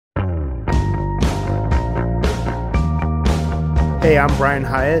Hey, I'm Brian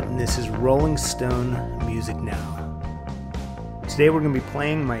Hyatt, and this is Rolling Stone Music Now. Today we're going to be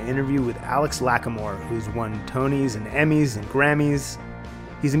playing my interview with Alex Lacamoire, who's won Tonys and Emmys and Grammys.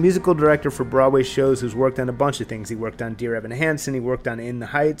 He's a musical director for Broadway shows who's worked on a bunch of things. He worked on Dear Evan Hansen, he worked on In the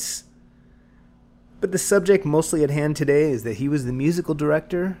Heights. But the subject mostly at hand today is that he was the musical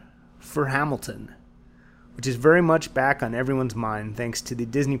director for Hamilton, which is very much back on everyone's mind thanks to the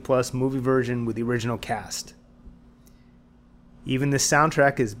Disney Plus movie version with the original cast. Even the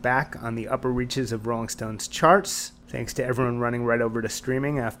soundtrack is back on the upper reaches of Rolling Stone's charts, thanks to everyone running right over to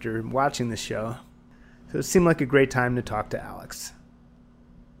streaming after watching the show. So it seemed like a great time to talk to Alex.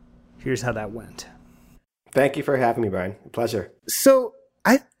 Here's how that went. Thank you for having me, Brian. A pleasure. So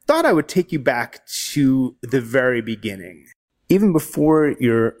I thought I would take you back to the very beginning. Even before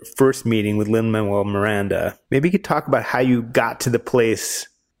your first meeting with Lin-Manuel Miranda, maybe you could talk about how you got to the place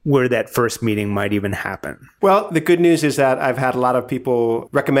where that first meeting might even happen. Well, the good news is that I've had a lot of people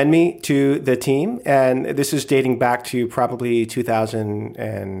recommend me to the team, and this is dating back to probably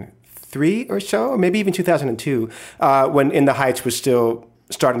 2003 or so, or maybe even 2002, when In the Heights was still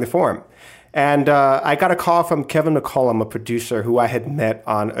starting to form. And I got a call from Kevin McCollum, a producer who I had met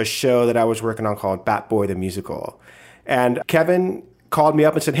on a show that I was working on called Bat Boy the Musical. And Kevin called me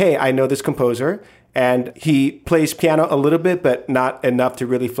up and said, hey, I know this composer, and he plays piano a little bit, but not enough to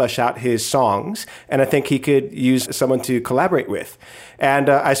really flesh out his songs. And I think he could use someone to collaborate with. And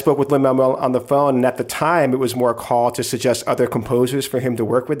I spoke with Lin-Manuel on the phone, and at the time, it was more a call to suggest other composers for him to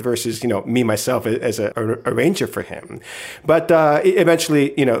work with versus, me, myself, as a arranger for him. But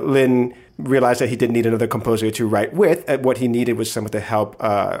eventually, Lin realized that he didn't need another composer to write with. What he needed was someone to help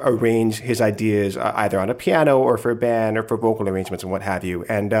arrange his ideas either on a piano or for a band or for vocal arrangements and what have you.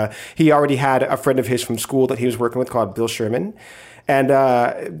 And he already had a friend of his from school that he was working with called Bill Sherman.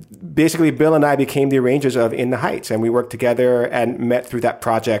 And basically, Bill and I became the arrangers of In the Heights, and we worked together and met through that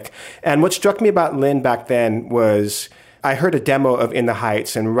project. And what struck me about Lin back then was I heard a demo of In the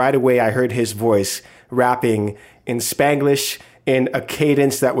Heights, and right away I heard his voice rapping in Spanglish, in a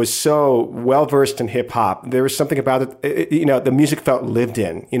cadence that was so well-versed in hip-hop. There was something about it, the music felt lived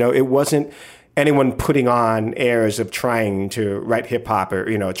in. It wasn't anyone putting on airs of trying to write hip-hop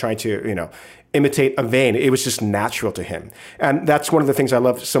or, trying to, imitate a vein. It was just natural to him. And that's one of the things I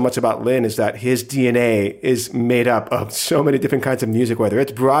love so much about Lin is that his DNA is made up of so many different kinds of music, whether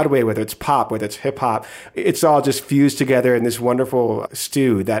it's Broadway, whether it's pop, whether it's hip hop. It's all just fused together in this wonderful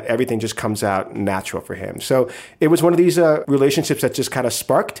stew that everything just comes out natural for him. So it was one of these relationships that just kind of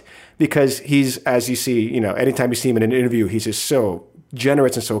sparked because he's, as you see, anytime you see him in an interview, he's just so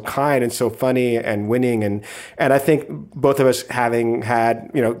generous and so kind and so funny and winning. And I think both of us having had,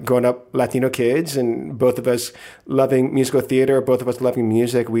 growing up Latino kids and both of us loving musical theater, both of us loving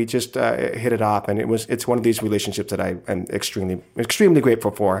music, we just hit it off. And it's one of these relationships that I am extremely, extremely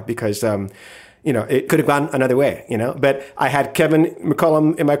grateful for because, it could have gone another way, but I had Kevin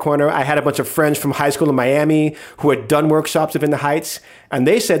McCollum in my corner. I had a bunch of friends from high school in Miami who had done workshops of In the Heights. And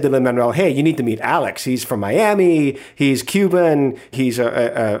they said to Lin-Manuel, hey, you need to meet Alex. He's from Miami. He's Cuban. He's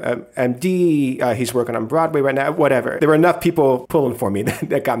a MD. He's working on Broadway right now, whatever. There were enough people pulling for me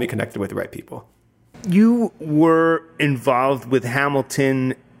that got me connected with the right people. You were involved with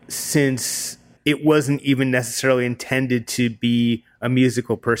Hamilton since it wasn't even necessarily intended to be a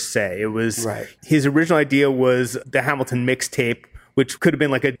musical per se. It was right. His original idea was the Hamilton mixtape, which could have been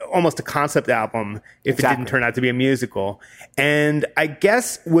like almost a concept album if It didn't turn out to be a musical. And I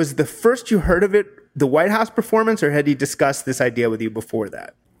guess, was the first you heard of it the White House performance, or had he discussed this idea with you before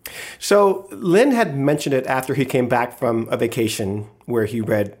that? So Lin had mentioned it after he came back from a vacation where he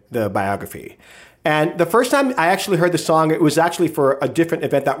read the biography. And the first time I actually heard the song, it was actually for a different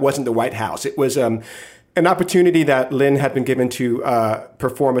event that wasn't the White House. It was an opportunity that Lin had been given to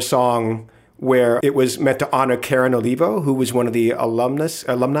perform a song where it was meant to honor Karen Olivo, who was one of the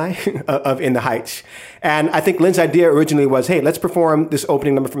alumni of In the Heights. And I think Lin's idea originally was, hey, let's perform this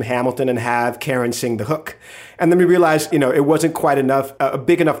opening number from Hamilton and have Karen sing the hook. And then we realized, it wasn't quite enough, a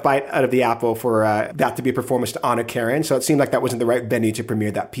big enough bite out of the apple for that to be a performance to honor Karen. So it seemed like that wasn't the right venue to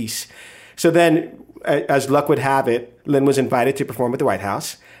premiere that piece. So then, as luck would have it, Lin was invited to perform at the White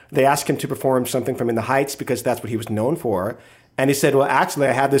House. They asked him to perform something from In the Heights because that's what he was known for. And he said, well, actually,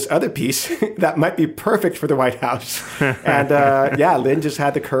 I have this other piece that might be perfect for the White House. And Lin just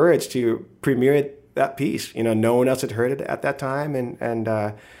had the courage to premiere that piece. No one else had heard it at that time.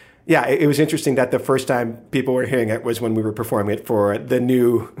 And Yeah, it was interesting that the first time people were hearing it was when we were performing it for the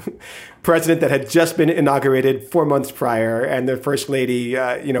new president that had just been inaugurated 4 months prior, and the first lady,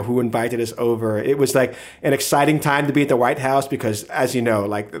 who invited us over. It was like an exciting time to be at the White House because, as you know,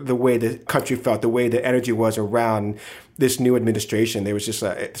 like the way the country felt, the way the energy was around this new administration, there was just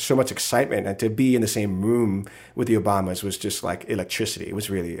so much excitement, and to be in the same room with the Obamas was just like electricity. It was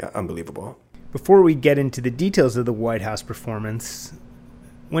really unbelievable. Before we get into the details of the White House performance,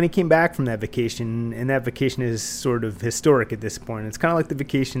 when he came back from that vacation, and that vacation is sort of historic at this point. It's kind of like the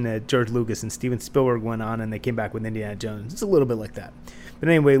vacation that George Lucas and Steven Spielberg went on, and they came back with Indiana Jones. It's a little bit like that. But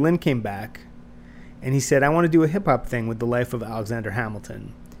anyway, Lin came back, and he said, I want to do a hip-hop thing with the life of Alexander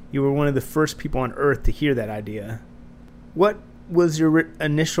Hamilton. You were one of the first people on Earth to hear that idea. What was your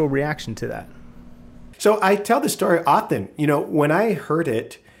initial reaction to that? So I tell the story often. When I heard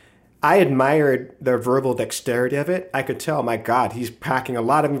it, I admired the verbal dexterity of it. I could tell, my God, he's packing a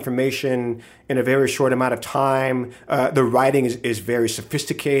lot of information in a very short amount of time. The writing is very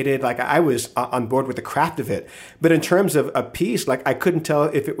sophisticated. Like, I was on board with the craft of it. But in terms of a piece, like, I couldn't tell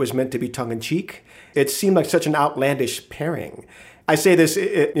if it was meant to be tongue-in-cheek. It seemed like such an outlandish pairing. I say this,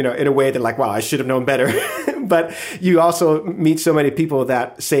 in a way that, like, wow, I should have known better. But you also meet so many people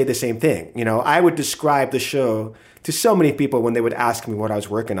that say the same thing. I would describe the show to so many people when they would ask me what I was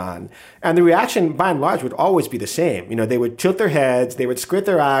working on. And the reaction, by and large, would always be the same. They would tilt their heads, they would squint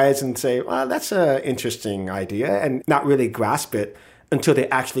their eyes and say, well, that's an interesting idea, and not really grasp it until they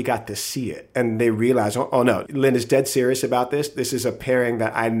actually got to see it. And they realized, oh no, Lin is dead serious about this. This is a pairing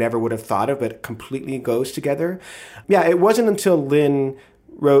that I never would have thought of, but it completely goes together. Yeah, it wasn't until Lin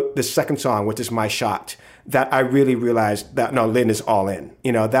wrote the second song, which is My Shot, that I really realized that, no, Lin is all in.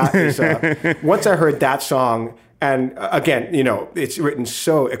 That is, once I heard that song, and again, it's written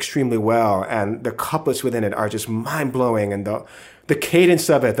so extremely well, and the couplets within it are just mind-blowing, and the cadence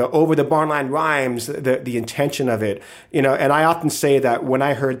of it, the over-the-barn-line rhymes, the intention of it, and I often say that when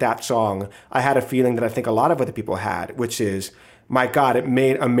I heard that song, I had a feeling that I think a lot of other people had, which is, my God, it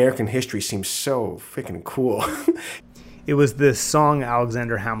made American history seem so freaking cool. It was the song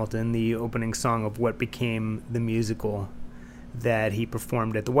Alexander Hamilton, the opening song of what became the musical that he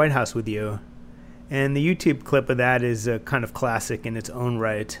performed at the White House with you. And the YouTube clip of that is a kind of classic in its own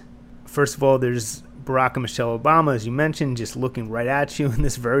right. First of all, there's Barack and Michelle Obama, as you mentioned, just looking right at you in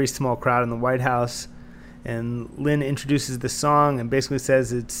this very small crowd in the White House. And Lin introduces the song and basically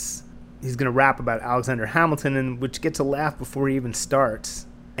says he's going to rap about Alexander Hamilton, and which gets a laugh before he even starts.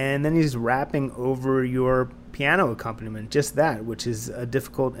 And then he's rapping over your piano accompaniment, just that, which is a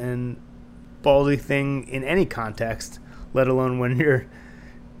difficult and ballsy thing in any context, let alone when you're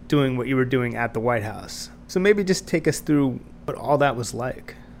doing what you were doing at the White House. So maybe just take us through what all that was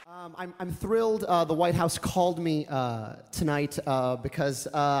like. I'm thrilled the White House called me tonight because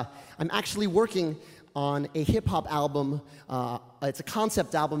I'm actually working on a hip-hop album. It's a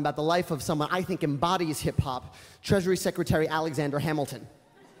concept album about the life of someone I think embodies hip-hop, Treasury Secretary Alexander Hamilton.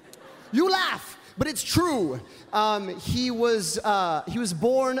 You laugh, but it's true. He was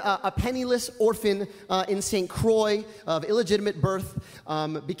born a penniless orphan in St. Croix of illegitimate birth,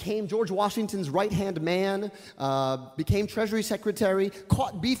 became George Washington's right-hand man, became Treasury Secretary,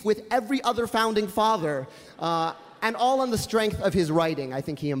 caught beef with every other founding father, and all on the strength of his writing. I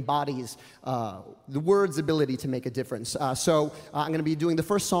think he embodies the word's ability to make a difference. So I'm going to be doing the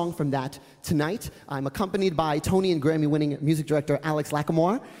first song from that tonight. I'm accompanied by Tony and Grammy-winning music director Alex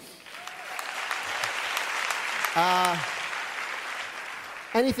Lacamoire.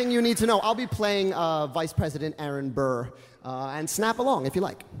 Anything you need to know. I'll be playing Vice President Aaron Burr, and snap along if you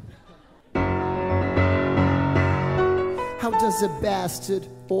like. How does a bastard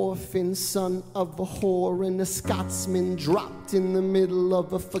orphan son of a whore and a Scotsman dropped in the middle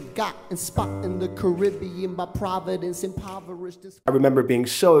of a forgotten spot in the Caribbean by Providence impoverished? I remember being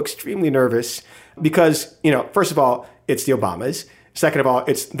so extremely nervous because, first of all, it's the Obamas. Second of all,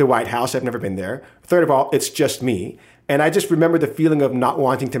 it's the White House. I've never been there. Third of all, it's just me. And I just remember the feeling of not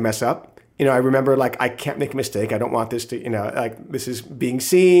wanting to mess up. I remember, I can't make a mistake. I don't want this to, this is being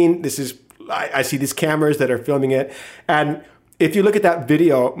seen. I see these cameras that are filming it. And if you look at that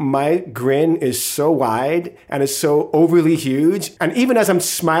video, my grin is so wide and it's so overly huge. And even as I'm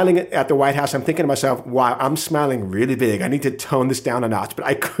smiling at the White House, I'm thinking to myself, wow, I'm smiling really big. I need to tone this down a notch. But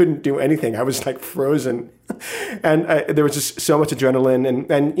I couldn't do anything. I was frozen. And there was just so much adrenaline.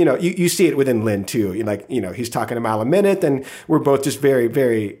 And you see it within Lin too. He's talking a mile a minute and we're both just very,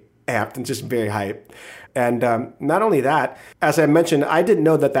 very amped and just very hyped. And not only that, as I mentioned, I didn't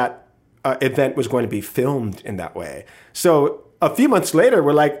know that event was going to be filmed in that way. So a few months later,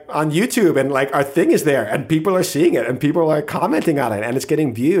 we're like on YouTube and like our thing is there and people are seeing it and people are commenting on it and it's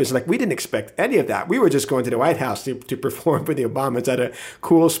getting views. Like we didn't expect any of that. We were just going to the White House to perform for the Obamas at a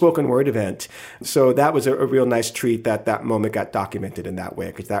cool spoken word event. So that was a real nice treat that that moment got documented in that way,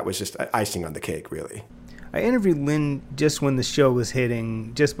 because that was just icing on the cake, really. I interviewed Lin just when the show was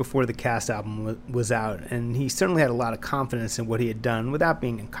hitting, just before the Cast album was out, and he certainly had a lot of confidence in what he had done without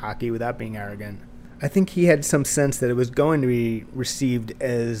being cocky, without being arrogant. I think he had some sense that it was going to be received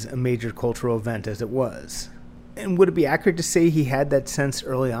as a major cultural event, as it was. And would it be accurate to say he had that sense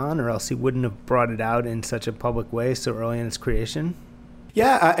early on, or else he wouldn't have brought it out in such a public way so early in its creation?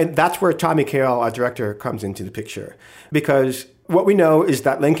 Yeah, and that's where Tommy Kail, our director, comes into the picture. Because what we know is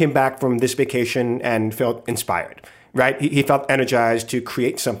that Lin came back from this vacation and felt inspired, right? He felt energized to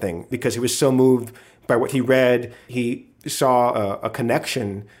create something because he was so moved by what he read. He saw a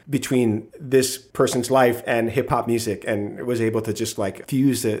connection between this person's life and hip-hop music and was able to just like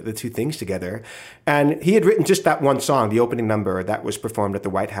fuse the two things together. And he had written just that one song, the opening number that was performed at the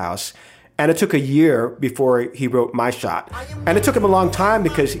White House. And it took a year before he wrote My Shot. And it took him a long time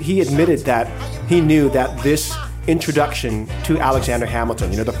because he admitted that he knew that this introduction to Alexander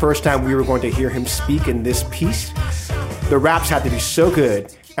Hamilton, the first time we were going to hear him speak in this piece, the raps had to be so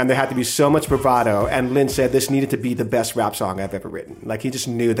good and there had to be so much bravado. And Lin said this needed to be the best rap song I've ever written. Like, he just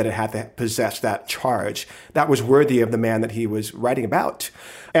knew that it had to possess that charge that was worthy of the man that he was writing about.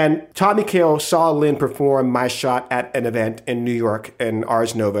 And Tommy Kail saw Lin perform My Shot at an event in New York in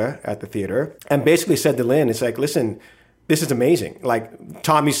Ars Nova at the theater and basically said to Lin, it's like, listen, this is amazing. Like,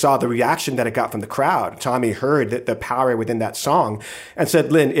 Tommy saw the reaction that it got from the crowd. Tommy heard the power within that song and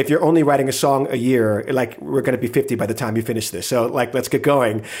said, Lin, if you're only writing a song a year, like, we're going to be 50 by the time you finish this. So, like, let's get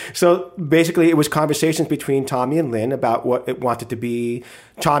going. So basically, it was conversations between Tommy and Lin about what it wanted to be.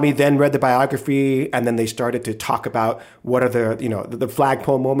 Tommy then read the biography, and then they started to talk about what are the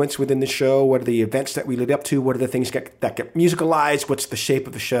flagpole moments within the show, what are the events that we lead up to, what are the things that get musicalized, what's the shape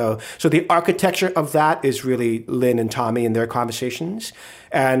of the show. So the architecture of that is really Lin and Tommy in their conversations.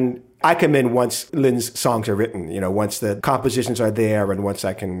 And I come in once Lin's songs are written, once the compositions are there and once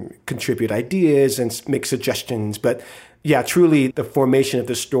I can contribute ideas and make suggestions. But yeah, truly the formation of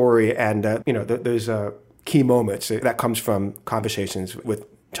the story and, those key moments that comes from conversations with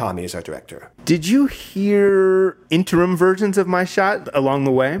Tommy as our director. Did you hear interim versions of My Shot along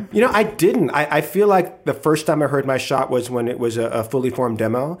the way? I didn't. I feel like the first time I heard My Shot was when it was a fully formed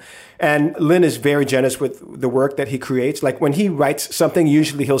demo. And Lin is very generous with the work that he creates. Like, when he writes something,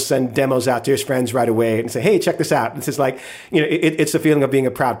 usually he'll send demos out to his friends right away and say, hey, check this out. It's just like, it's the feeling of being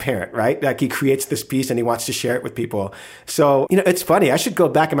a proud parent, right? Like, he creates this piece and he wants to share it with people. So, it's funny. I should go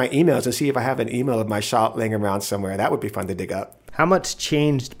back in my emails and see if I have an email of My Shot laying around somewhere. That would be fun to dig up. How much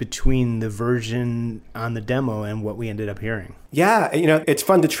changed between the version on the demo and what we ended up hearing? Yeah, it's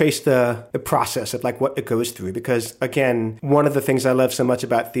fun to trace the process of like what it goes through because, again, one of the things I love so much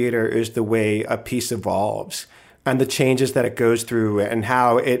about theater is the way a piece evolves and the changes that it goes through and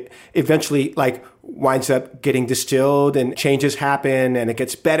how it eventually like winds up getting distilled and changes happen and it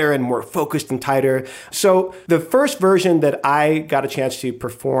gets better and more focused and tighter. So the first version that I got a chance to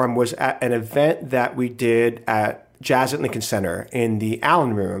perform was at an event that we did at Jazz at Lincoln Center in the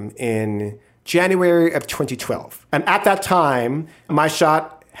Allen Room in January of 2012. And at that time, My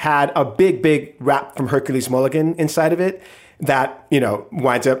Shot had a big rap from Hercules Mulligan inside of it that,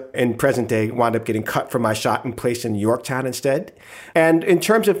 winds up in present day, wound up getting cut from My Shot and placed in Yorktown instead. And in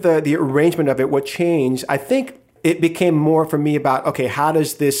terms of the arrangement of it, what changed, I think it became more for me about, okay, how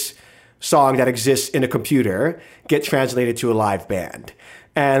does this song that exists in a computer get translated to a live band?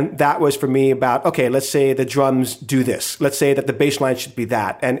 And that was for me about, okay, let's say the drums do this. Let's say that the bass line should be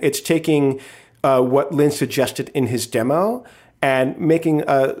that. And it's taking what Lin suggested in his demo and making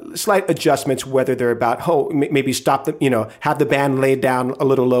slight adjustments, whether they're about, maybe stop have the band laid down a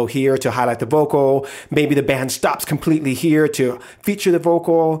little low here to highlight the vocal. Maybe the band stops completely here to feature the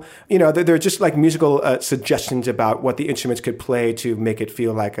vocal. They're just like musical suggestions about what the instruments could play to make it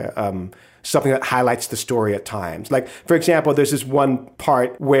feel like something that highlights the story at times. Like, for example, there's this one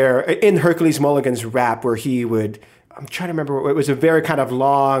part where in Hercules Mulligan's rap where he would, I'm trying to remember, it was a very kind of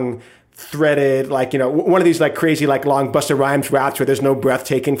long, threaded, like, one of these like crazy, like long Busta Rhymes raps where there's no breath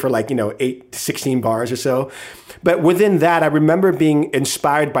taken for like, 8 to 16 bars or so. But within that, I remember being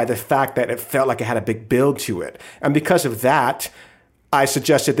inspired by the fact that it felt like it had a big build to it. And because of that, I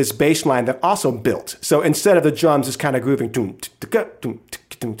suggested this bass line that also built. So instead of the drums, it's kind of grooving.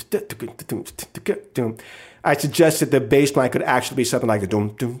 I suggested the bass line could actually be something like the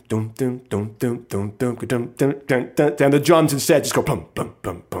dum dum dum dum dum dum dum dum dum dum dum, and the drums instead just go bum bum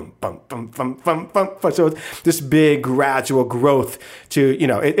bum bum bum bum bum bum bum. So this big gradual growth to,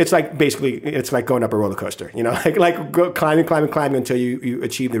 it's like basically it's like going up a roller coaster, like climbing until you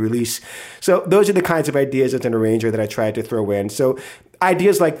achieve the release. So those are the kinds of ideas as an arranger that I tried to throw in. So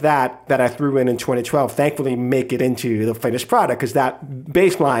ideas like that I threw in 2012 thankfully make it into the finished product, because that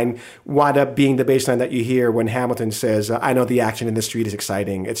bass line wound up being the bass line that you hear when Hamilton says, I know the action in the street is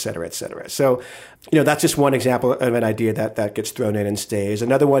exciting, et cetera, et cetera. So, that's just one example of an idea that gets thrown in and stays.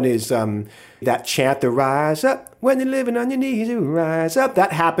 Another one is that chant, the rise up, when you're living on your knees, you rise up.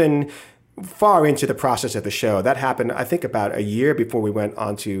 That happened far into the process of the show. That happened, I think, about a year before we went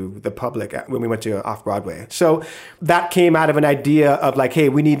onto the public, when we went to Off-Broadway. So that came out of an idea of like, hey,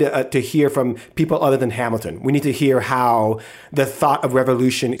 we need to hear from people other than Hamilton. We need to hear how the thought of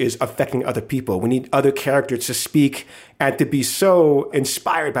revolution is affecting other people. We need other characters to speak and to be so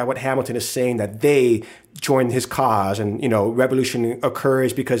inspired by what Hamilton is saying that they join his cause, and revolution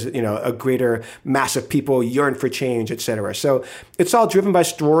occurs because a greater mass of people yearn for change, etc. So it's all driven by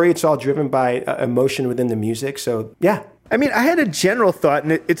story. It's all driven by emotion within the music. So yeah. I mean, I had a general thought,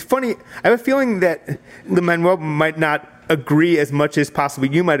 and it's funny. I have a feeling that Lin-Manuel might not agree as much as possibly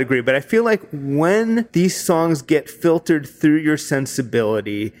you might agree, but I feel like when these songs get filtered through your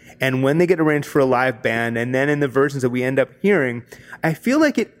sensibility and when they get arranged for a live band and then in the versions that we end up hearing, I feel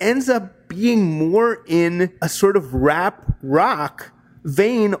like it ends up being more in a sort of rap rock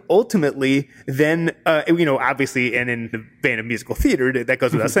vein ultimately than, obviously, and in the vein of musical theater, that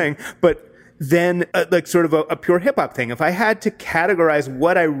goes without saying, but then like sort of a pure hip hop thing. If I had to categorize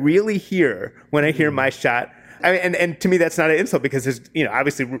what I really hear when I hear My Shot, I mean, and to me, that's not an insult, because there's,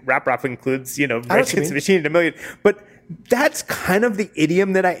 obviously rap includes, Rage Against the Machine and a million, but that's kind of the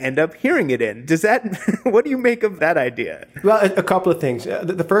idiom that I end up hearing it in. What do you make of that idea? Well, a couple of things.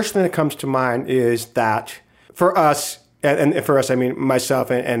 The first thing that comes to mind is that for us, and for us, I mean, myself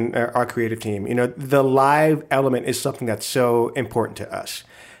and our creative team, the live element is something that's so important to us.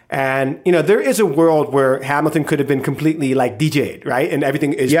 And, there is a world where Hamilton could have been completely like DJ'd, right? And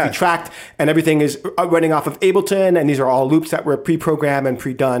everything is pre-tracked and everything is running off of Ableton. And these are all loops that were pre-programmed and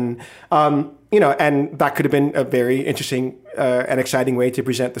pre-done. And that could have been a very interesting and exciting way to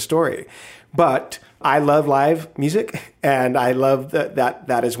present the story. But I love live music, and I love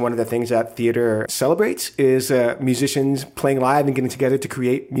that is one of the things that theater celebrates, is musicians playing live and getting together to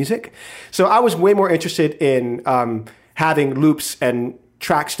create music. So I was way more interested in having loops and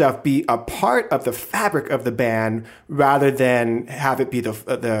track stuff be a part of the fabric of the band rather than have it be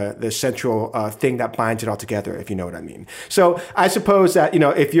the central thing that binds it all together, if you know what I mean. So I suppose that,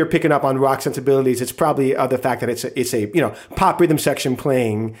 if you're picking up on rock sensibilities, it's probably the fact that it's a pop rhythm section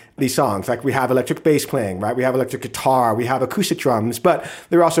playing these songs. Like we have electric bass playing, right? We have electric guitar, we have acoustic drums, but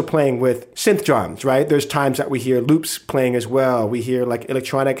they're also playing with synth drums, right? There's times that we hear loops playing as well. We hear like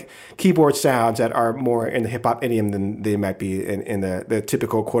electronic keyboard sounds that are more in the hip hop idiom than they might be in the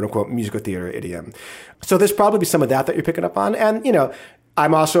typical quote unquote musical theater idiom. So there's probably some of that you're picking up on. And,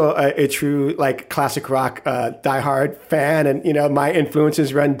 I'm also a true like classic rock diehard fan, and my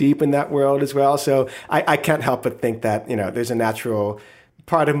influences run deep in that world as well. So I can't help but think that there's a natural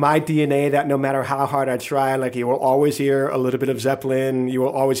part of my DNA that no matter how hard I try, like you will always hear a little bit of Zeppelin, you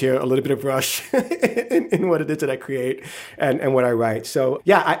will always hear a little bit of Rush in what it is that I create and what I write. So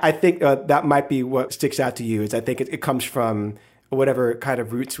yeah, I think that might be what sticks out to you. Is I think it comes from whatever kind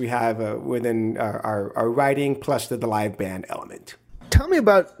of roots we have within our writing, plus the live band element. Tell me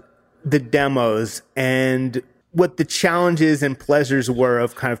about the demos and what the challenges and pleasures were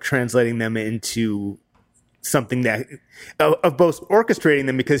of kind of translating them into something that of both orchestrating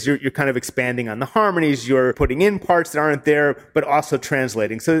them, because you're kind of expanding on the harmonies, you're putting in parts that aren't there, but also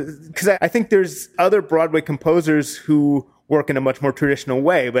translating. So, because I think there's other Broadway composers who work in a much more traditional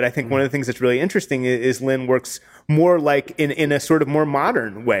way, but I think one of the things that's really interesting is Lin works more like in a sort of more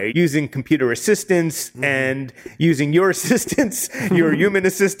modern way, using computer assistance and using your assistance, your human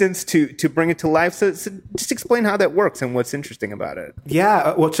assistance to bring it to life. So just explain how that works and what's interesting about it.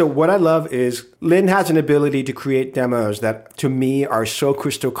 Yeah, well, so what I love is Lin has an ability to create demos that to me are so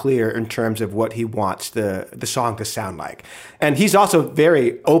crystal clear in terms of what he wants the song to sound like. And he's also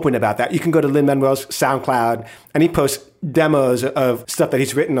very open about that. You can go to Lin-Manuel's SoundCloud and he posts demos of stuff that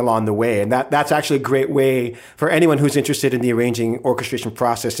he's written along the way. And that's actually a great way for anyone who's interested in the arranging orchestration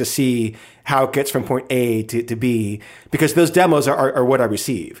process to see how it gets from point A to B, because those demos are what I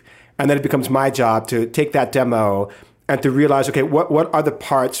receive. And then it becomes my job to take that demo and to realize, okay, what are the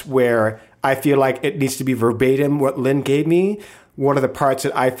parts where I feel like it needs to be verbatim what Lin gave me? what are the parts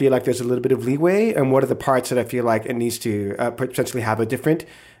that I feel like there's a little bit of leeway, and what are the parts that I feel like it needs to potentially have a different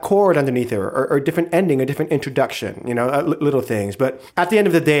chord underneath it, or a different ending, a different introduction, little things. But at the end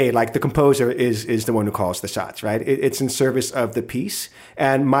of the day, like, the composer is the one who calls the shots, right? It's in service of the piece,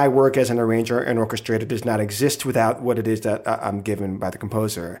 and my work as an arranger and orchestrator does not exist without what it is that I'm given by the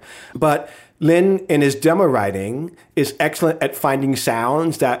composer. But Lin, in his demo writing, is excellent at finding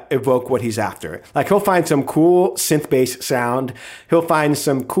sounds that evoke what he's after. Like, he'll find some cool synth-based sound. He'll find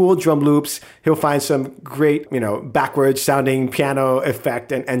some cool drum loops. He'll find some great, backwards sounding piano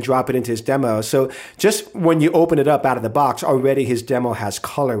effect and drop it into his demo. So just when you open it up out of the box, already his demo has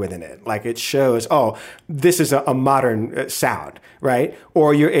color within it. Like, it shows, oh, this is a modern sound, right?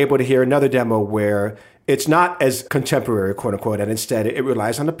 Or you're able to hear another demo where it's not as contemporary, quote unquote, and instead it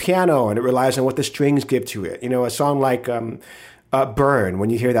relies on the piano and it relies on what the strings give to it. A song like Burn, when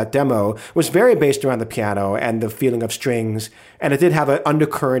you hear that demo, was very based around the piano and the feeling of strings. And it did have an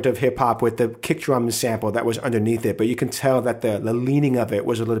undercurrent of hip hop with the kick drum sample that was underneath it. But you can tell that the leaning of it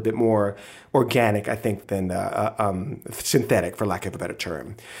was a little bit more organic, I think, than synthetic, for lack of a better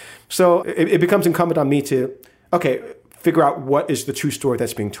term. So it becomes incumbent on me to, figure out what is the true story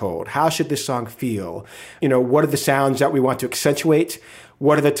that's being told. How should this song feel? What are the sounds that we want to accentuate?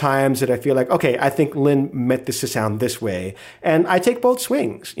 What are the times that I feel like, I think Lin meant this to sound this way? And I take both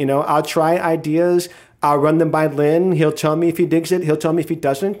swings. I'll try ideas. I'll run them by Lin. He'll tell me if he digs it. He'll tell me if he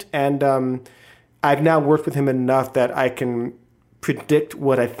doesn't. And I've now worked with him enough that I can predict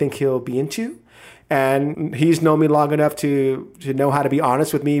what I think he'll be into. And he's known me long enough to know how to be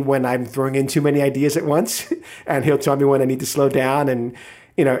honest with me when I'm throwing in too many ideas at once. And he'll tell me when I need to slow down and,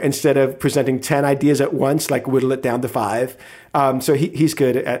 instead of presenting 10 ideas at once, like, whittle it down to 5. So he's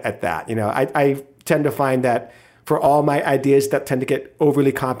good at that. I tend to find that for all my ideas that tend to get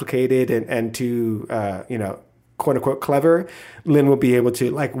overly complicated and too, quote unquote clever, Lin will be able to,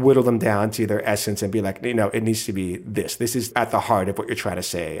 like, whittle them down to their essence and be like, it needs to be this. This is at the heart of what you're trying to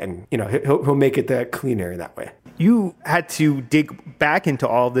say. And, he'll make it cleaner that way. You had to dig back into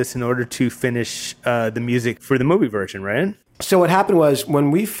all this in order to finish the music for the movie version, right? So what happened was,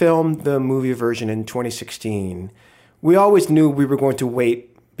 when we filmed the movie version in 2016, we always knew we were going to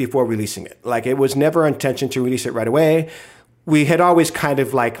wait before releasing it. Like, it was never our intention to release it right away. We had always kind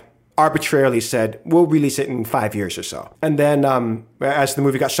of arbitrarily said, we'll release it in 5 years or so. And then as the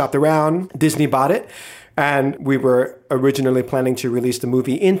movie got shopped around, Disney bought it. And we were originally planning to release the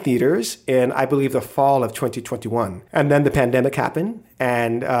movie in theaters in, I believe, the fall of 2021. And then the pandemic happened.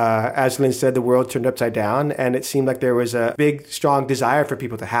 And as Lin said, the world turned upside down. And it seemed like there was a big, strong desire for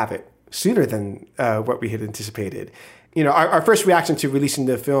people to have it sooner than what we had anticipated. Our first reaction to releasing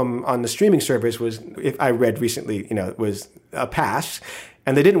the film on the streaming service was, if I read recently, was a pass.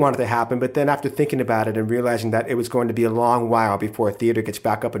 And they didn't want it to happen. But then after thinking about it and realizing that it was going to be a long while before a theater gets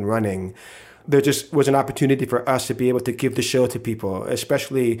back up and running, there just was an opportunity for us to be able to give the show to people,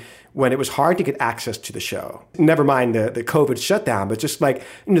 especially when it was hard to get access to the show. Never mind the COVID shutdown, but just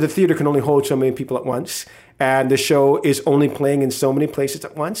the theater can only hold so many people at once. And the show is only playing in so many places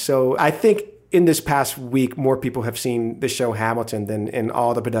at once. So I think in this past week, more people have seen the show Hamilton than in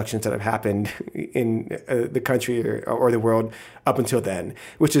all the productions that have happened in the country or the world up until then,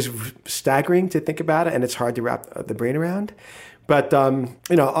 which is staggering to think about it, and it's hard to wrap the brain around. But,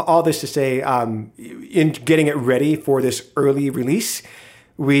 all this to say, in getting it ready for this early release,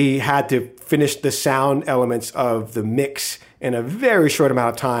 we had to finish the sound elements of the mix in a very short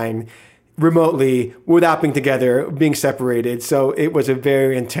amount of time, remotely, without being together, being separated. So it was a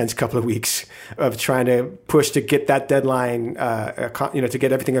very intense couple of weeks of trying to push to get that deadline, to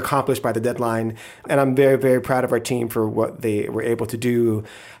get everything accomplished by the deadline. And I'm very, very proud of our team for what they were able to do,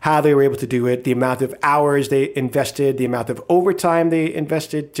 how they were able to do it, the amount of hours they invested, the amount of overtime they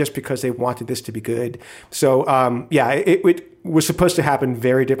invested just because they wanted this to be good. So, it was supposed to happen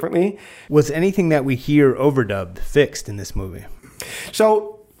very differently. Was anything that we hear overdubbed fixed in this movie?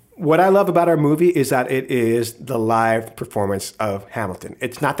 So, what I love about our movie is that it is the live performance of Hamilton.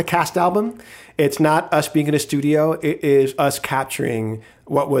 It's not the cast album. It's not us being in a studio. It is us capturing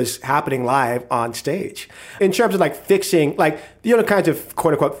what was happening live on stage. In terms of fixing, the only kinds of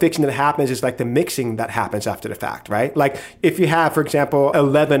quote unquote fixing that happens is the mixing that happens after the fact, right? If you have, for example,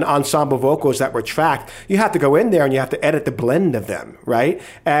 11 ensemble vocals that were tracked, you have to go in there and you have to edit the blend of them, right?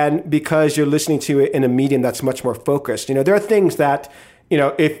 And because you're listening to it in a medium that's much more focused, there are things that,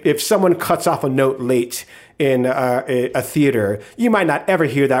 if someone cuts off a note late in a theater, you might not ever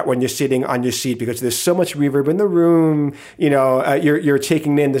hear that when you're sitting on your seat because there's so much reverb in the room. You're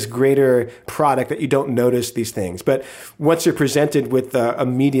taking in this greater product that you don't notice these things. But once you're presented with a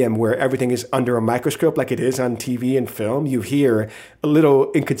medium where everything is under a microscope like it is on TV and film, you hear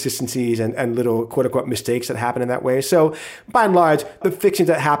little inconsistencies and little quote unquote mistakes that happen in that way. So by and large, the fixings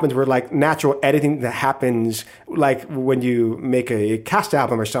that happens were like natural editing that happens like when you make a cast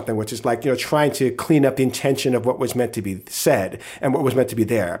album or something, which is like, trying to clean up the intention of what was meant to be said and what was meant to be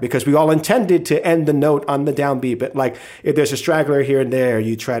there. Because we all intended to end the note on the downbeat, but like if there's a straggler here and there,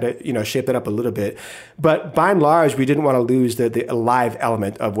 you try to, shape that up a little bit. But by and large, we didn't want to lose the live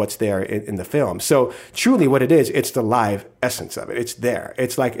element of what's there in the film. So truly what it is, it's the live essence of it. It's there.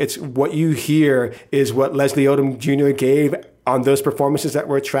 It's like, it's what you hear is what Leslie Odom Jr. gave on those performances that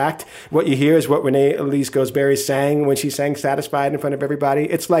were tracked. What you hear is what Renee Elise Goldsberry sang when she sang Satisfied in front of everybody.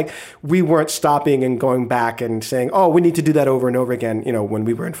 It's like we weren't stopping and going back and saying, oh, we need to do that over and over again, when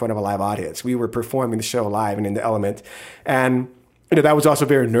we were in front of a live audience. We were performing the show live and in the element. And that was also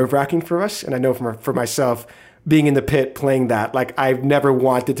very nerve-wracking for us. And I know for myself, being in the pit playing that, like I've never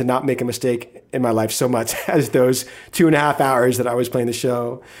wanted to not make a mistake in my life so much as those 2.5 hours that I was playing the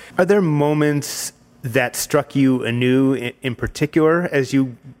show. Are there moments that struck you anew in particular as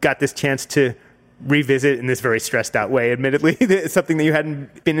you got this chance to revisit in this very stressed out way, admittedly, something that you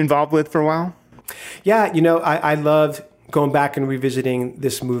hadn't been involved with for a while? Yeah, I loved going back and revisiting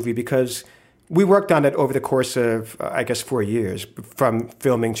this movie because we worked on it over the course of, 4 years from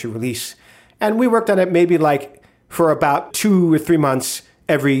filming to release. And we worked on it maybe like for about 2 or 3 months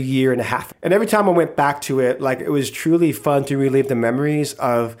every year and a half. And every time I went back to it, like it was truly fun to relive the memories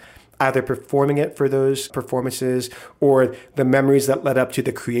of either performing it for those performances or the memories that led up to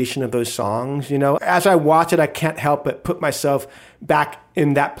the creation of those songs. As I watch it, I can't help but put myself back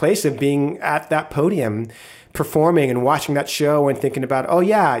in that place of being at that podium, performing and watching that show and thinking about, oh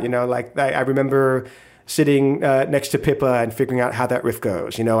yeah, I remember sitting next to Pippa and figuring out how that riff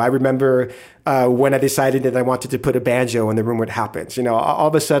goes. I remember when I decided that I wanted to put a banjo in the room where it happens. All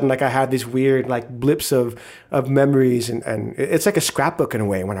of a sudden, like I had these weird like blips of memories, and it's like a scrapbook in a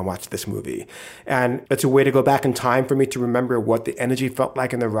way when I watch this movie. And it's a way to go back in time for me to remember what the energy felt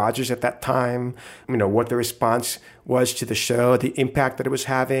like in the Rogers at that time, what the response was to the show, the impact that it was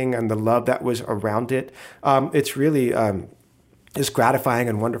having, and the love that was around it. It's really it's gratifying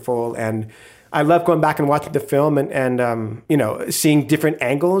and wonderful. And I love going back and watching the film and seeing different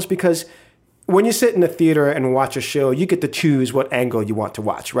angles, because when you sit in a theater and watch a show, you get to choose what angle you want to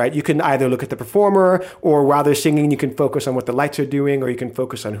watch, right? You can either look at the performer, or while they're singing, you can focus on what the lights are doing, or you can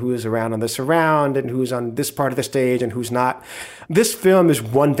focus on who is around on the surround and who's on this part of the stage and who's not. This film is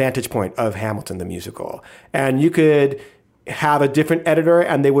one vantage point of Hamilton the musical. And you could have a different editor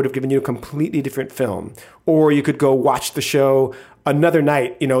and they would have given you a completely different film. Or you could go watch the show another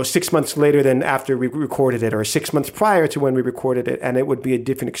night, 6 months later than after we recorded it, or 6 months prior to when we recorded it, and it would be a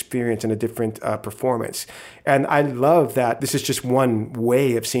different experience and a different performance. And I love that this is just one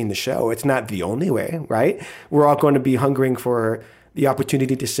way of seeing the show. It's not the only way, right? We're all going to be hungering for the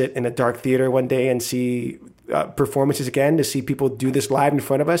opportunity to sit in a dark theater one day and see performances again, to see people do this live in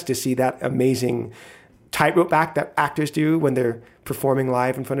front of us, to see that amazing tightrope act that actors do when they're performing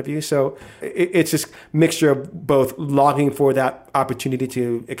live in front of you. So it's this mixture of both longing for that opportunity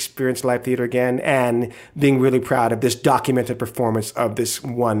to experience live theater again and being really proud of this documented performance of this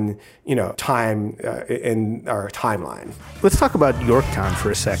one, time in our timeline. Let's talk about Yorktown for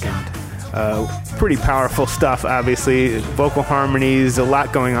a second. Pretty powerful stuff, obviously. Vocal harmonies, a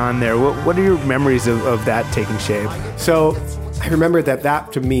lot going on there. What are your memories of that taking shape? So I remember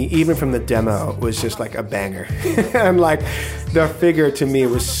that to me, even from the demo, was just like a banger. And like the figure to me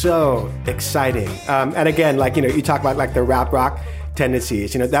was so exciting. And again, like, you talk about like the rap rock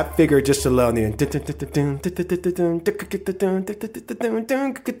tendencies, that figure just alone, like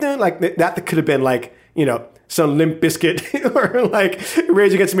that could have been like, some Limp Bizkit or like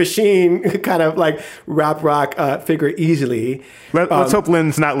Rage Against the Machine kind of like rap rock figure easily. Let's hope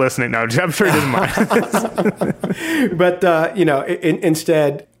Lynn's not listening now. I'm sure he doesn't mind. But,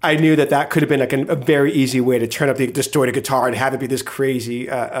 instead, I knew that could have been like a very easy way to turn up the distorted guitar and have it be this crazy,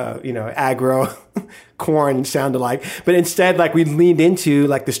 aggro Korn sound alike. But instead, like we leaned into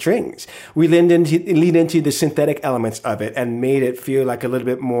like the strings. We leaned into the synthetic elements of it and made it feel like a little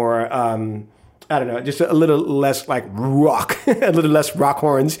bit more, just a little less like rock, a little less rock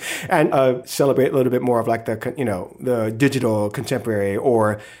horns, and celebrate a little bit more of like the digital contemporary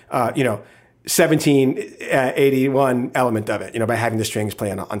or, 1781 element of it, by having the strings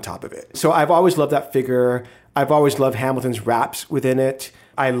playing on top of it. So I've always loved that figure. I've always loved Hamilton's raps within it.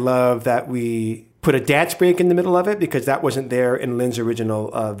 I love that we put a dance break in the middle of it because that wasn't there in Lynn's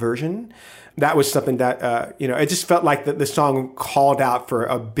original version. That was something that, it just felt like the song called out for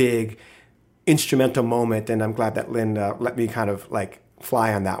a big instrumental moment. And I'm glad that Lynn let me kind of like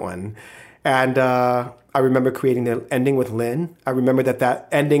fly on that one. And I remember creating the ending with Lynn. I remember that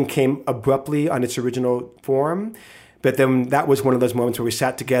ending came abruptly on its original form. But then that was one of those moments where we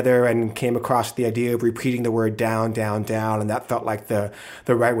sat together and came across the idea of repeating the word down, down, down. And that felt like the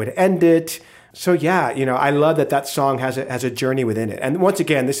right way to end it. So yeah, I love that song has a journey within it. And once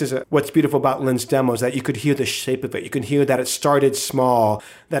again, this is what's beautiful about Lynn's demo is that you could hear the shape of it. You can hear that it started small,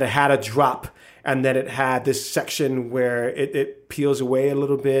 that it had a drop, and then it had this section where it peels away a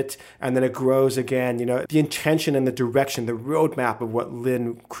little bit, and then it grows again. The intention and the direction, the roadmap of what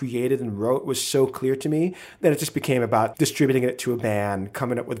Lynn created and wrote was so clear to me that it just became about distributing it to a band,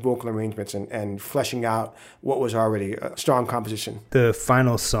 coming up with vocal arrangements, and fleshing out what was already a strong composition. The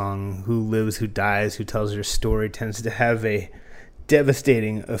final song, Who Lives, Who Dies, Who Tells Your Story, tends to have a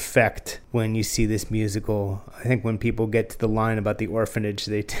devastating effect when you see this musical. I think when people get to the line about the orphanage,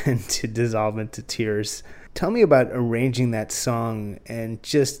 they tend to dissolve into tears. Tell me about arranging that song and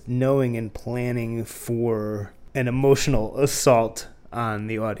just knowing and planning for an emotional assault on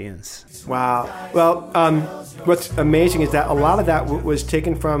the audience. Wow. Well, what's amazing is that a lot of that was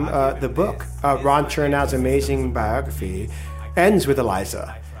taken from the book. Ron Chernow's amazing biography ends with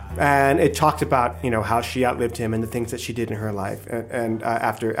Eliza. And it talked about, how she outlived him and the things that she did in her life and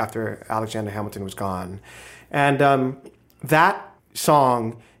after Alexander Hamilton was gone. And that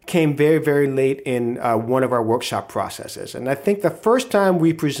song came very, very late in one of our workshop processes. And I think the first time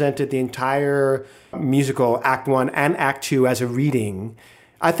we presented the entire musical, Act 1 and Act 2 as a reading,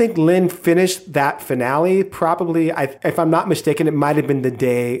 I think Lynn finished that finale probably, if I'm not mistaken, it might have been the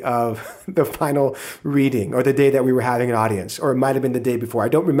day of the final reading or the day that we were having an audience, or it might have been the day before. I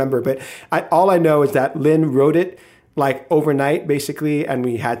don't remember, but all I know is that Lynn wrote it like overnight, basically, and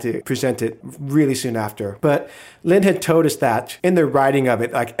we had to present it really soon after. But Lynn had told us that in the writing of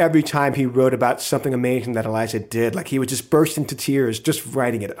it, like every time he wrote about something amazing that Eliza did, like he would just burst into tears just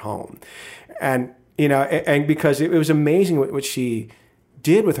writing it at home. And, and because it was amazing what she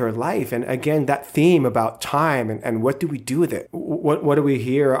did with her life. And again, that theme about time and what do we do with it? What are we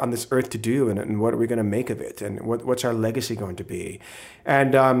here on this earth to do? And what are we going to make of it? And what's our legacy going to be?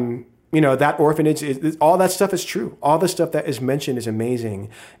 And, that orphanage, all that stuff is true. All the stuff that is mentioned is amazing.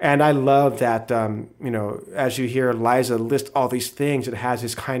 And I love that, as you hear Liza list all these things, it has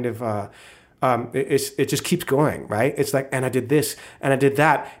this kind of, it just keeps going, right? It's like, and I did this, and I did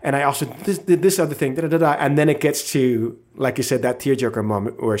that, and I also did this other thing, and then it gets to, like you said, that tearjerker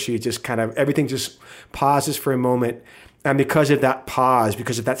moment where she just kind of, everything just pauses for a moment. And because of that pause,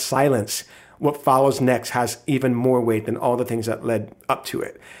 because of that silence, what follows next has even more weight than all the things that led up to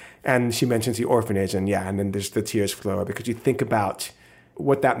it. And she mentions the orphanage, and then there's the tears flow, because you think about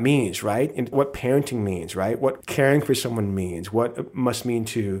what that means, right? And what parenting means, right? What caring for someone means, what it must mean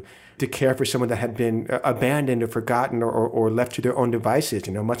to care for someone that had been abandoned or forgotten or left to their own devices,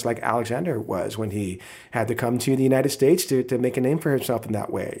 much like Alexander was when he had to come to the United States to make a name for himself in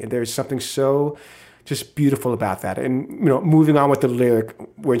that way. And there's something so just beautiful about that. And, moving on with the lyric,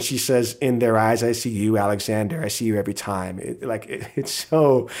 when she says, "In their eyes, I see you, Alexander, I see you every time." It's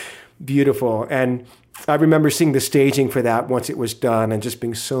so beautiful. And I remember seeing the staging for that once it was done and just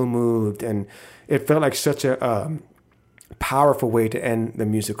being so moved. And it felt like such a powerful way to end the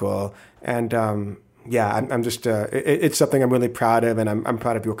musical. And I'm just, it's something I'm really proud of. And I'm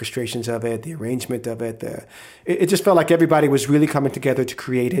proud of the orchestrations of it, the arrangement of it. It just felt like everybody was really coming together to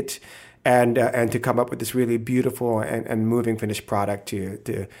create it. And to come up with this really beautiful and moving finished product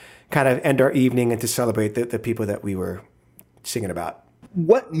to kind of end our evening and to celebrate the people that we were singing about.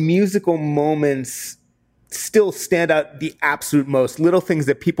 What musical moments still stand out the absolute most? Little things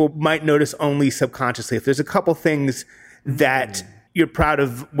that people might notice only subconsciously. If there's a couple things that you're proud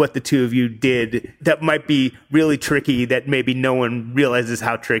of what the two of you did that might be really tricky that maybe no one realizes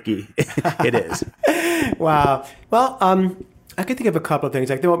how tricky it is. Wow. Well, I can think of a couple of things.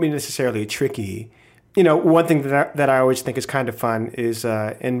 Like, they won't be necessarily tricky. One thing that I always think is kind of fun is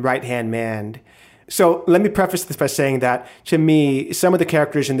in Right Hand Man. So let me preface this by saying that, to me, some of the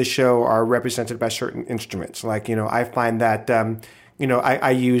characters in the show are represented by certain instruments. Like, I find that,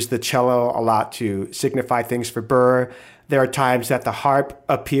 I use the cello a lot to signify things for Burr. There are times that the harp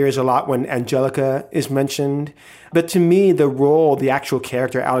appears a lot when Angelica is mentioned. But to me, the actual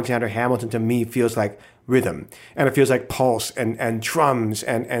character, Alexander Hamilton, to me feels like rhythm, and it feels like pulse and drums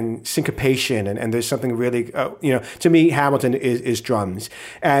and syncopation, and there's something really, to me, Hamilton is drums.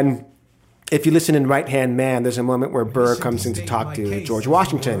 And if you listen in Right Hand Man, there's a moment where Burr comes in to talk to George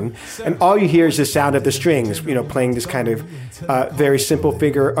Washington, and all you hear is the sound of the strings, playing this kind of very simple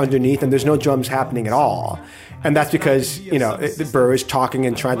figure underneath, and there's no drums happening at all. And that's because, Burr is talking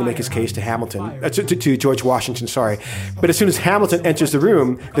and trying to make his case to Hamilton, to George Washington, sorry. But as soon as Hamilton enters the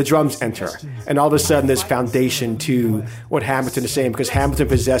room, the drums enter. And all of a sudden, there's foundation to what Hamilton is saying, because Hamilton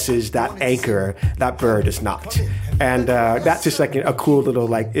possesses that anchor that Burr does not. And that's just like a cool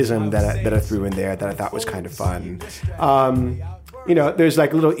little ism that I threw in there that I thought was kind of fun. There's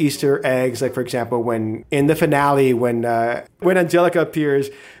like little Easter eggs, like for example, when in the finale, when Angelica appears,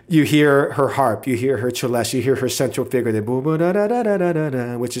 you hear her harp, you hear her celeste, you hear her central figure, the boo boo da da da da da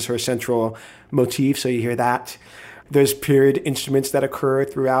da, which is her central motif. So you hear that. There's period instruments that occur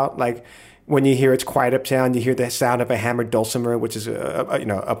throughout, like when you hear It's Quiet Uptown, you hear the sound of a hammered dulcimer, which is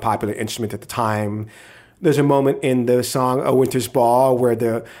a popular instrument at the time. There's a moment in the song A Winter's Ball where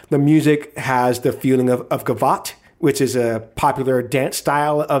the music has the feeling of gavotte, which is a popular dance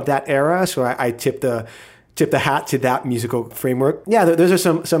style of that era. So I tip the hat to that musical framework. Yeah, those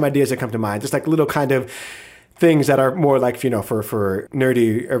are some ideas that come to mind. Just like little kind of things that are more like, for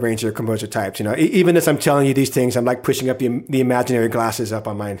nerdy arranger, composer types. Even as I'm telling you these things, I'm like pushing up the imaginary glasses up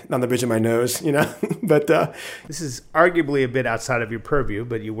on the bridge of my nose, But this is arguably a bit outside of your purview,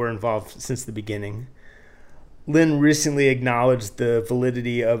 but you were involved since the beginning. Lin recently acknowledged the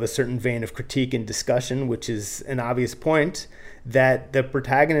validity of a certain vein of critique and discussion, which is an obvious point, that the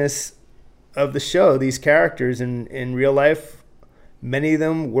protagonists of the show, these characters in real life, many of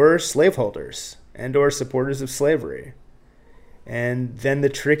them were slaveholders and or supporters of slavery. And then the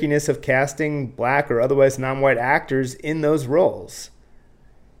trickiness of casting black or otherwise non-white actors in those roles,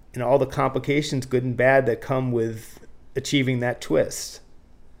 and all the complications, good and bad, that come with achieving that twist.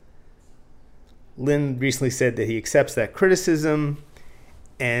 Lin recently said that he accepts that criticism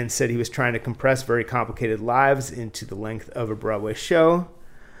and said he was trying to compress very complicated lives into the length of a Broadway show.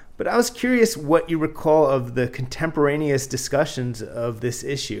 But I was curious what you recall of the contemporaneous discussions of this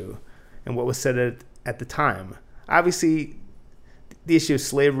issue and what was said at the time. Obviously, the issue of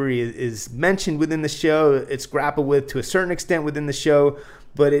slavery is mentioned within the show. It's grappled with to a certain extent within the show,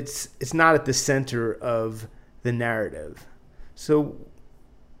 but it's not at the center of the narrative. So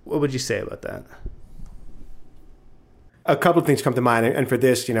what would you say about that? A couple of things come to mind, and for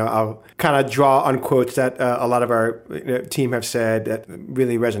this, I'll kind of draw on quotes that a lot of our team have said that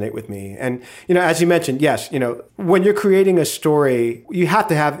really resonate with me. And, as you mentioned, yes, when you're creating a story, you have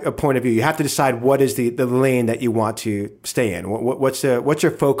to have a point of view. You have to decide what is the lane that you want to stay in. What's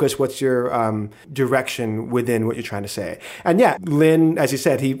your focus? What's your direction within what you're trying to say? And yeah, Lin, as you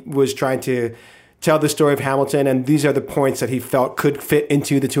said, he was trying to tell the story of Hamilton, and these are the points that he felt could fit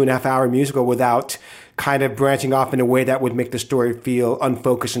into the 2.5-hour musical without kind of branching off in a way that would make the story feel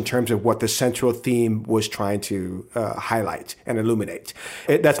unfocused in terms of what the central theme was trying to highlight and illuminate.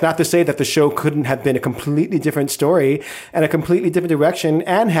 That's not to say that the show couldn't have been a completely different story and a completely different direction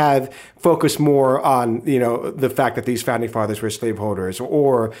and have focused more on, the fact that these founding fathers were slaveholders,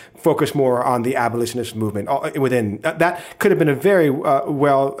 or focus more on the abolitionist movement within. That could have been a very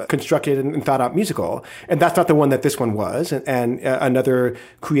well constructed and thought out musical. And that's not the one that this one was. And another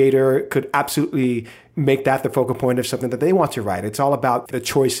creator could absolutely make that the focal point of something that they want to write. It's all about the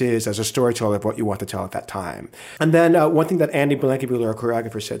choices as a storyteller of what you want to tell at that time. And then one thing that Andy Blankenbuehler, our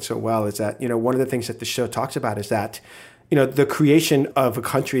choreographer, said so well is that, one of the things that the show talks about is that, the creation of a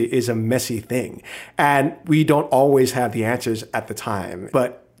country is a messy thing. And we don't always have the answers at the time.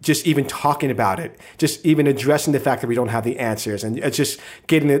 But just even talking about it, just even addressing the fact that we don't have the answers, and it's just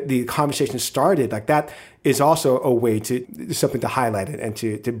getting the conversation started, like that is also a way to something to highlight it and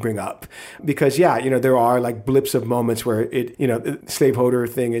to bring up. Because there are like blips of moments where the slaveholder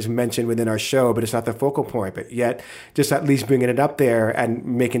thing is mentioned within our show, but it's not the focal point. But yet, just at least bringing it up there and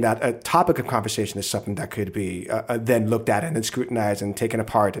making that a topic of conversation is something that could be then looked at and then scrutinized and taken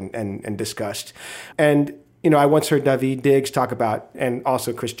apart and discussed. And I once heard Daveed Diggs talk about, and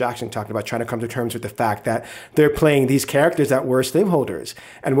also Chris Jackson talking about, trying to come to terms with the fact that they're playing these characters that were slaveholders.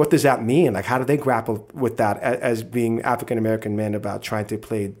 And what does that mean? Like, how do they grapple with that as being African-American men about trying to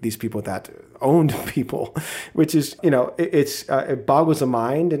play these people that owned people, which is, it boggles the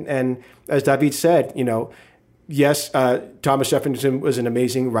mind. And as Daveed said, yes, Thomas Jefferson was an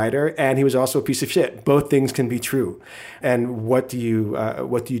amazing writer, and he was also a piece of shit. Both things can be true. And what do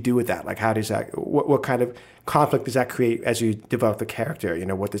you do with that? Like, how does that? What kind of conflict does that create as you develop the character?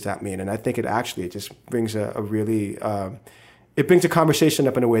 What does that mean? And I think it just brings a really it brings a conversation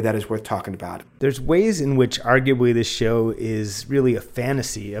up in a way that is worth talking about. There's ways in which arguably this show is really a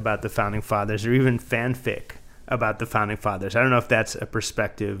fantasy about the founding fathers, or even fanfic about the Founding Fathers. I don't know if that's a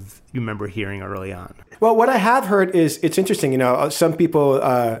perspective you remember hearing early on. Well, what I have heard is it's interesting. Some people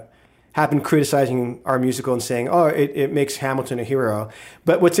have been criticizing our musical and saying, oh, it makes Hamilton a hero.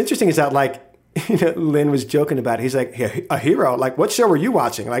 But what's interesting is that, like, Lin was joking about it. He's like, a hero? Like, what show were you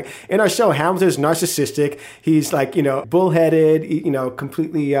watching? Like, in our show, Hamilton's narcissistic. He's like, bullheaded,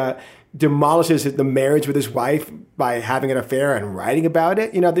 completely demolishes the marriage with his wife by having an affair and writing about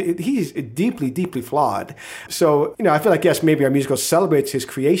it. He's deeply, deeply flawed. So, I feel like, yes, maybe our musical celebrates his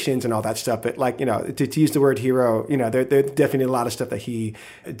creations and all that stuff, but like, to use the word hero, there's definitely a lot of stuff that he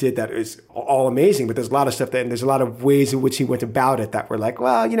did that is all amazing, but there's a lot of stuff and there's a lot of ways in which he went about it that were like,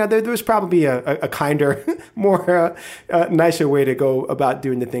 well, there was probably a kinder, more nicer way to go about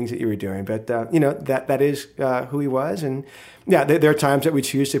doing the things that you were doing. But, that is who he was. And yeah, there are times that we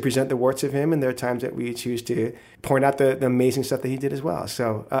choose to present the warts of him, and there are times that we choose to point out the amazing stuff that he did as well.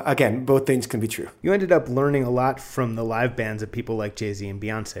 So again, both things can be true. You ended up learning a lot from the live bands of people like Jay-Z and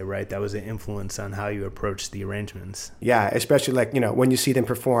Beyonce, right? That was an influence on how you approached the arrangements. Yeah, especially like, when you see them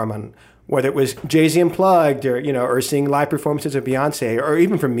perform on, whether it was Jay-Z Unplugged or seeing live performances of Beyonce, or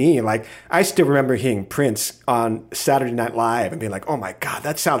even for me, like I still remember hearing Prince on Saturday Night Live and being like, oh my God,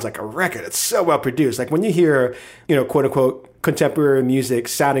 that sounds like a record. It's so well produced. Like when you hear, quote unquote, contemporary music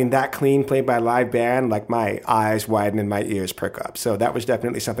sounding that clean, played by a live band, like my eyes widen and my ears perk up. So that was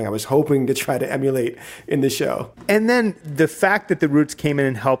definitely something I was hoping to try to emulate in the show. And then the fact that the Roots came in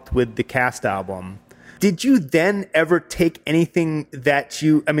and helped with the cast album, did you then ever take anything that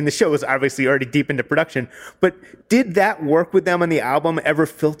the show was obviously already deep into production, but did that work with them on the album ever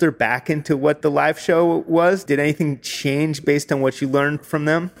filter back into what the live show was? Did anything change based on what you learned from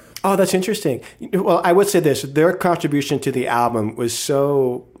them? Oh, that's interesting. Well, I would say this. Their contribution to the album was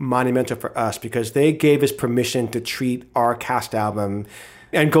so monumental for us because they gave us permission to treat our cast album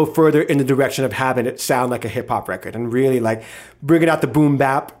and go further in the direction of having it sound like a hip hop record and really like bringing out the boom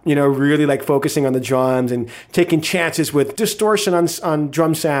bap, really like focusing on the drums and taking chances with distortion on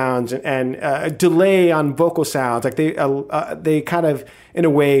drum sounds and delay on vocal sounds. Like they kind of, in a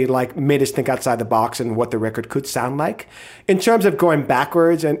way, like made us think outside the box and what the record could sound like. In terms of going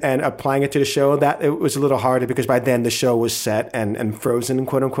backwards and applying it to the show, that it was a little harder because by then the show was set and frozen,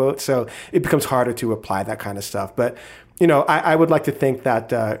 quote unquote. So it becomes harder to apply that kind of stuff. But I would like to think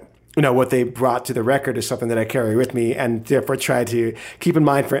that, what they brought to the record is something that I carry with me and therefore try to keep in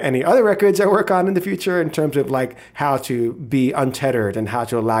mind for any other records I work on in the future in terms of like how to be untethered and how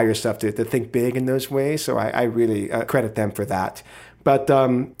to allow yourself to think big in those ways. So I really credit them for that. But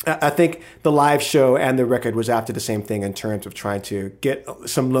I think the live show and the record was after the same thing in terms of trying to get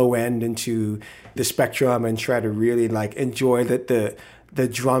some low end into the spectrum and try to really like enjoy the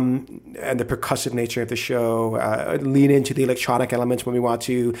drum and the percussive nature of the show, lean into the electronic elements when we want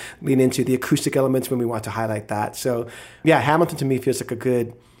to, lean into the acoustic elements when we want to highlight that. So yeah, Hamilton to me feels like a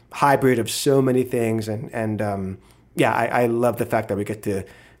good hybrid of so many things. And I love the fact that we get to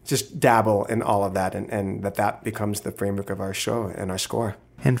just dabble in all of that and that becomes the framework of our show and our score.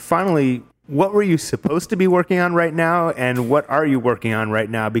 And finally, what were you supposed to be working on right now, and what are you working on right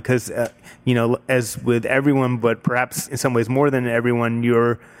now? Because, as with everyone, but perhaps in some ways more than everyone,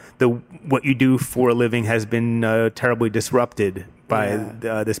 what you do for a living has been terribly disrupted by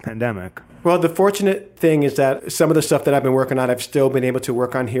this pandemic. Well, the fortunate thing is that some of the stuff that I've been working on, I've still been able to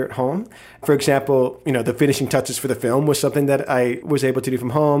work on here at home. For example, the finishing touches for the film was something that I was able to do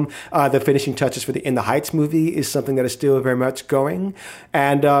from home. The finishing touches for the In the Heights movie is something that is still very much going.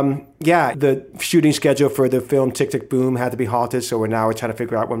 And the shooting schedule for the film Tick, Tick, Boom had to be halted. So we're trying to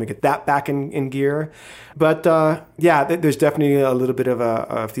figure out when we get that back in gear. But there's definitely a little bit of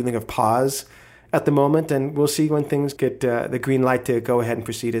a feeling of pause at the moment, and we'll see when things get the green light to go ahead and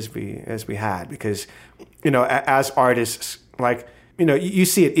proceed as we had. Because, as artists, like, you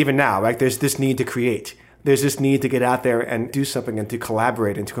see it even now, like there's this need to create. There's this need to get out there and do something and to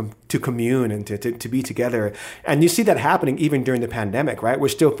collaborate and to commune and to be together. And you see that happening even during the pandemic, right? We're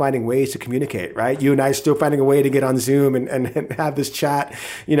still finding ways to communicate, right? You and I are still finding a way to get on Zoom and have this chat.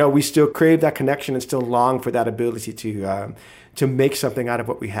 We still crave that connection and still long for that ability to make something out of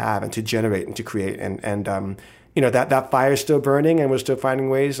what we have and to generate and to create. And that fire is still burning and we're still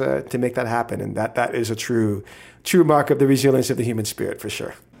finding ways to make that happen. And that is a true mark of the resilience of the human spirit for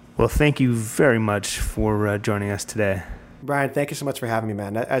sure. Well, thank you very much for joining us today. Brian, thank you so much for having me,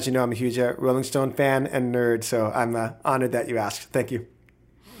 man. As you know, I'm a huge Rolling Stone fan and nerd, so I'm honored that you asked. Thank you.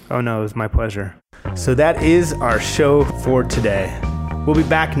 Oh, no, it was my pleasure. So that is our show for today. We'll be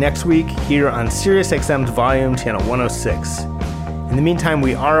back next week here on SiriusXM's Volume Channel 106. In the meantime,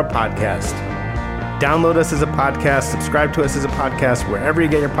 we are a podcast. Download us as a podcast, subscribe to us as a podcast, wherever you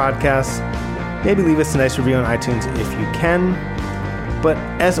get your podcasts. Maybe leave us a nice review on iTunes if you can. But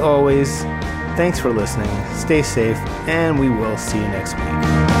as always, thanks for listening, stay safe, and we will see you next week.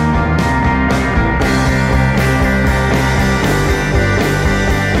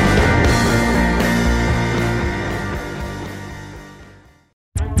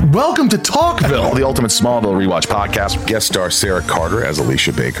 Welcome to Talkville, the ultimate Smallville rewatch podcast. Guest star Sarah Carter as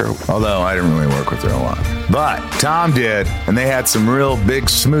Alicia Baker, although I didn't really work with her a lot. But Tom did, and they had some real big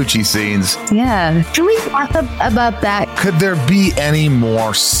smoochy scenes. Yeah. Can we talk about that? Could there be any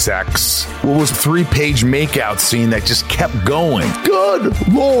more sex? What was a 3-page makeout scene that just kept going? Good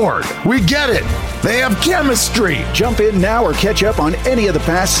Lord, we get it. They have chemistry. Jump in now or catch up on any of the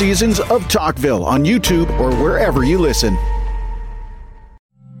past seasons of Talkville on YouTube or wherever you listen.